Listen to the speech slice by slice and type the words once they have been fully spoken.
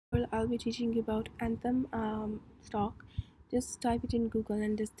Well, I'll be teaching you about Anthem stock. Just type it in Google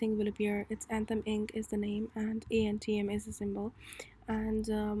and this thing will appear. It's Anthem Inc. is the name and ANTM is the symbol.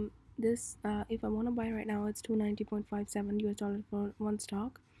 And this, if I want to buy right now, it's 290.57 US dollar for one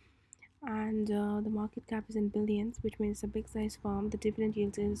stock. And the market cap is in billions, which means it's a big size firm. The dividend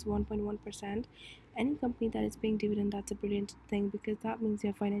yield is 1.1%. Any company that is paying dividend, that's a brilliant thing because that means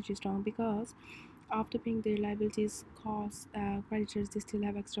they're financially strong. Because after paying their liabilities, costs, creditors, they still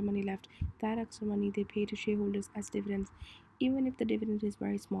have extra money left. That extra money they pay to shareholders as dividends. Even if the dividend is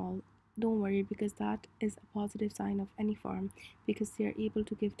very small, don't worry because that is a positive sign of any firm because they are able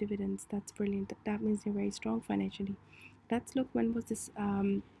to give dividends. That's brilliant. That means they're very strong financially. Let's look when was this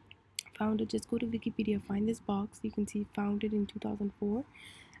founded. Just go to Wikipedia, find this box. You can see founded in 2004.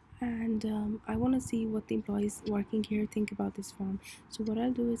 And I want to see what the employees working here think about this firm. So what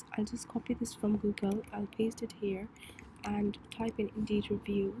I'll do is I'll just copy this from Google, I'll paste it here and type in Indeed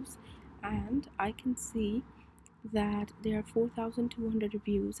reviews, and I can see that there are 4,200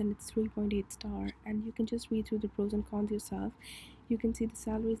 reviews and it's 3.8 star, and you can just read through the pros and cons yourself. You can see the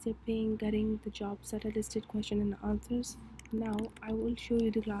salaries they're paying, getting the jobs that are listed, question and answers. Now I will show you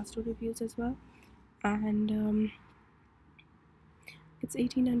the Glassdoor reviews as well. And it's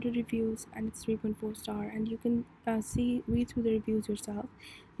 1800 reviews and it's 3.4 star, and you can read through the reviews yourself.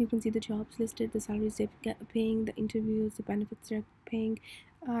 You can see the jobs listed, the salaries they're paying, the interviews, the benefits they're paying,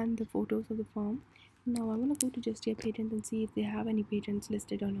 and the photos of the firm. Now I want to go to just their patent and see if they have any patents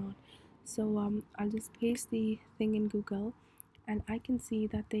listed or not. So I'll just paste the thing in Google, and I can see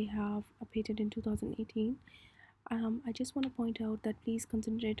that they have a patent in 2018. I just want to point out that please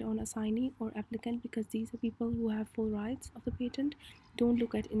concentrate on assignee or applicant because these are people who have full rights of the patent. Don't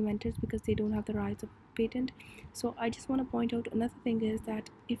look at inventors because they don't have the rights of patent. So I just want to point out another thing is that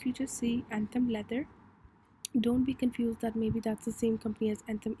if you just see Anthem Leather, don't be confused that maybe that's the same company as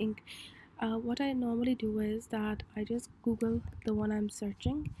Anthem Inc. What I normally do is that I just Google the one I'm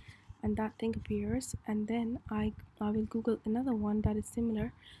searching and that thing appears, and then I will Google another one that is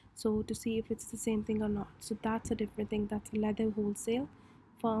similar, so to see if it's the same thing or not. So that's a different thing. That's a leather wholesale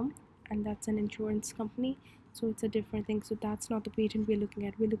firm and that's an insurance company, so it's a different thing. So that's not the patent we're looking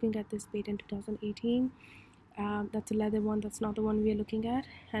at. We're looking at this patent 2018. That's a leather one. That's not the one we're looking at.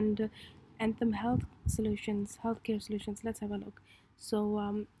 And Anthem Healthcare Solutions, let's have a look.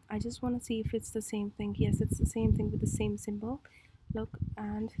 So I just want to see if it's the same thing. Yes, it's the same thing with the same symbol. Look,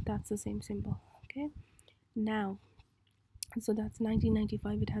 and that's the same symbol. Okay, now, so that's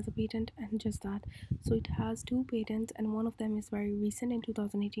 1995. It has a patent and just that. So it has two patents and one of them is very recent in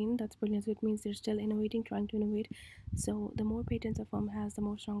 2018. That's brilliant. So it means they're still innovating, trying to innovate. So the more patents a firm has, the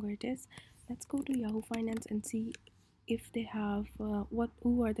more stronger it is. Let's go to Yahoo Finance and see if they have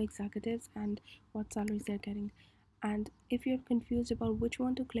who are the executives and what salaries they're getting. And if you're confused about which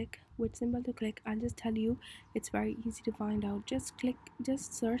one to click, which symbol to click, I'll just tell you, it's very easy to find out. Just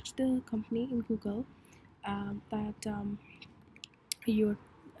search the company in Google that you're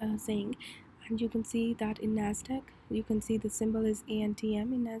saying, and you can see that in Nasdaq you can see the symbol is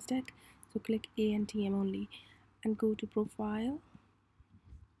ANTM in Nasdaq. So click ANTM only and go to profile.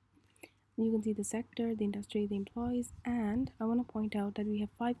 You can see the sector, the industry, the employees, and I want to point out that we have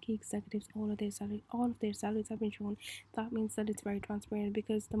 5 key executives. All of their salaries have been shown. That means that it's very transparent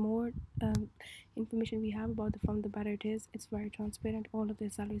because the more information we have about the firm, the better it is. It's very transparent. All of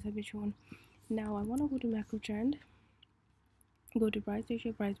their salaries have been shown. Now I want to go to macro trend, go to price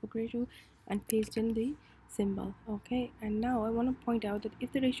ratio, price book ratio, and paste in the symbol. Okay, and now I want to point out that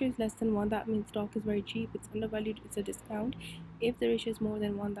if the ratio is less than 1, that means stock is very cheap, it's undervalued, it's a discount. If the ratio is more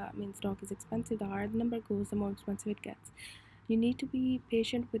than 1, that means stock is expensive. The higher the number goes, the more expensive it gets. You need to be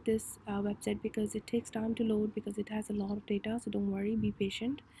patient with this website because it takes time to load because it has a lot of data. So don't worry, be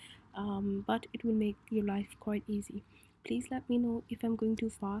patient, but it will make your life quite easy. Please let me know if I'm going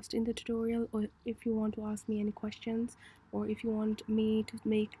too fast in the tutorial, or if you want to ask me any questions, or if you want me to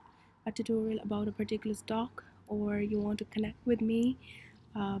make a tutorial about a particular stock, or you want to connect with me.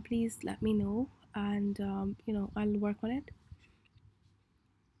 Please let me know, and I'll work on it.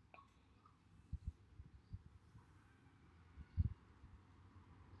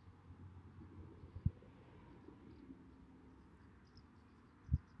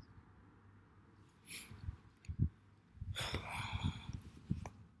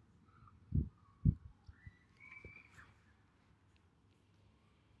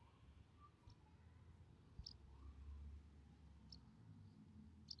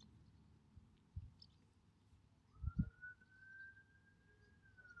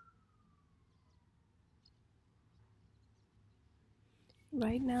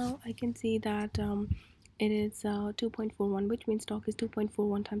 Right now I can see that it is 2.41, which means stock is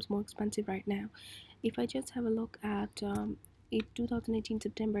 2.41 times more expensive right now. If I just have a look at 2018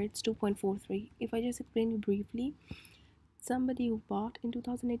 September, it's 2.43. If I just explain you briefly, somebody who bought in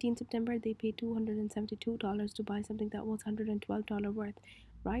 2018 September, they paid $272 to buy something that was $112 worth.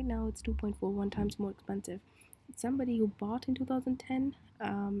 Right now, it's 2.41 times more expensive. Somebody who bought in 2010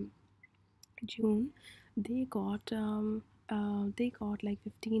 June, they got like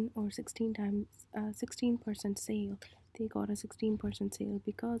 15 or 16 times 16% sale. They got a 16% sale,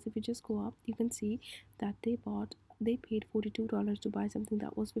 because if you just go up, you can see that they paid $42 to buy something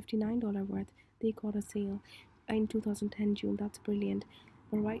that was $59 worth. They got a sale in 2010 June. That's brilliant.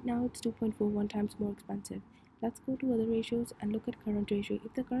 But right now it's 2.41 times more expensive. Let's go to other ratios and look at current ratio.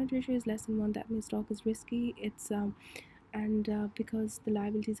 If the current ratio is less than 1, that means stock is risky. It's and because the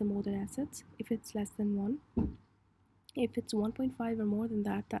liabilities are more than assets. If it's less than 1, if it's 1.5 or more than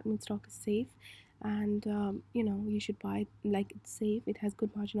that, that means stock is safe, and you should buy, like, it's safe, it has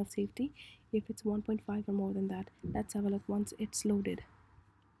good margin of safety. If it's 1.5 or more than that, let's have a look once it's loaded.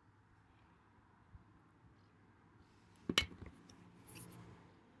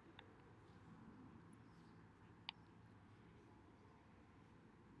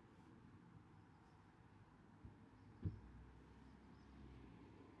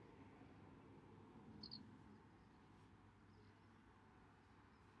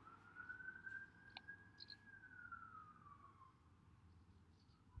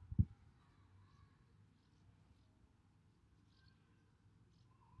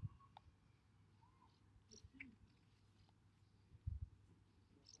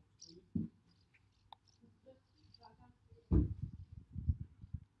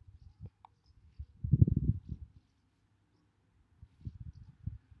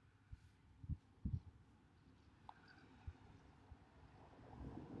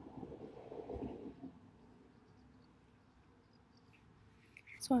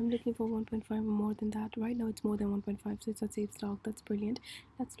 So I'm looking for 1.5 or more than that. Right now it's more than 1.5, so it's a safe stock. That's brilliant.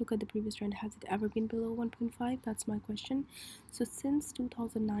 Let's look at the previous trend. Has it ever been below 1.5? That's my question. So since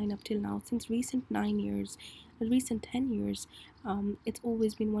 2009 up till now, since recent 9 years, recent 10 years, it's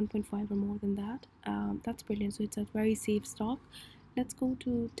always been 1.5 or more than that. That's brilliant. So it's a very safe stock. Let's go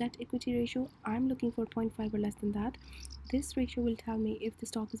to debt equity ratio. I'm looking for 0.5 or less than that. This ratio will tell me if the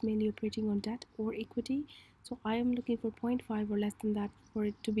stock is mainly operating on debt or equity. So I am looking for 0.5 or less than that for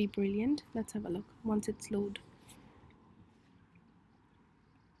it to be brilliant. Let's have a look once it's loaded.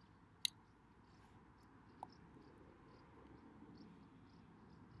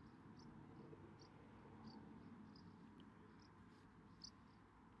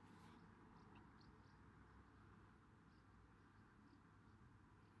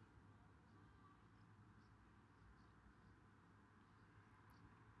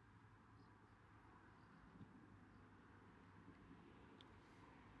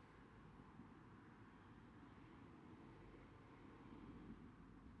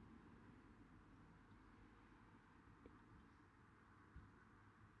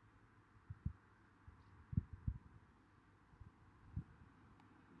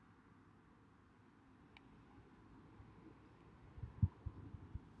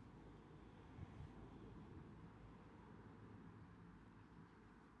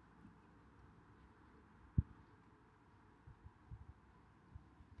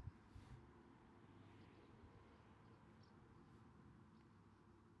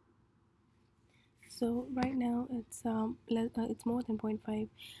 So right now it's more than 0.5.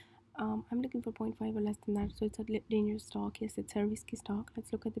 I'm looking for 0.5 or less than that. So it's a dangerous stock. Yes, it's a risky stock.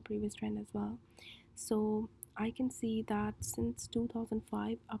 Let's look at the previous trend as well. So I can see that since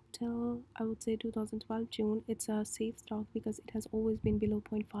 2005 up till, I would say, 2012 June, it's a safe stock because it has always been below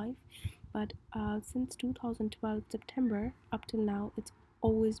zero point 0.5. But since 2012 September up till now, it's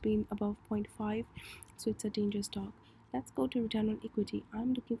always been above zero point 0.5. So it's a dangerous stock. Let's go to return on equity.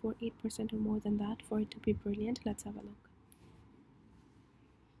 I'm looking for 8% or more than that for it to be brilliant. Let's have a look.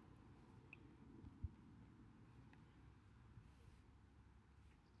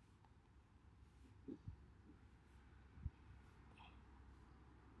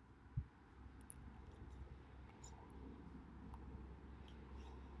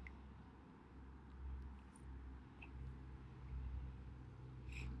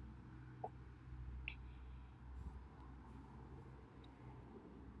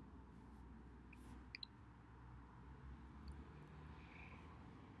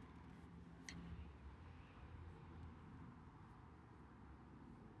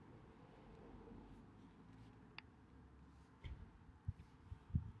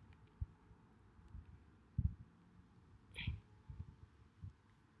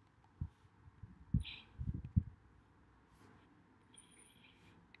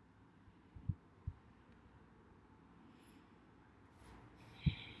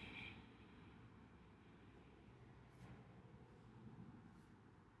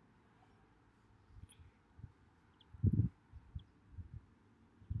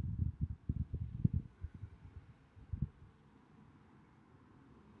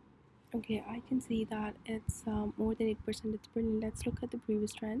 Okay, I can see that it's more than 8%. It's brilliant. Let's look at the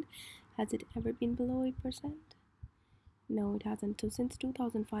previous trend. Has it ever been below 8%? No, it hasn't. So since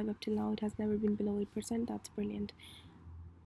 2005 up till now, it has never been below 8%. That's brilliant.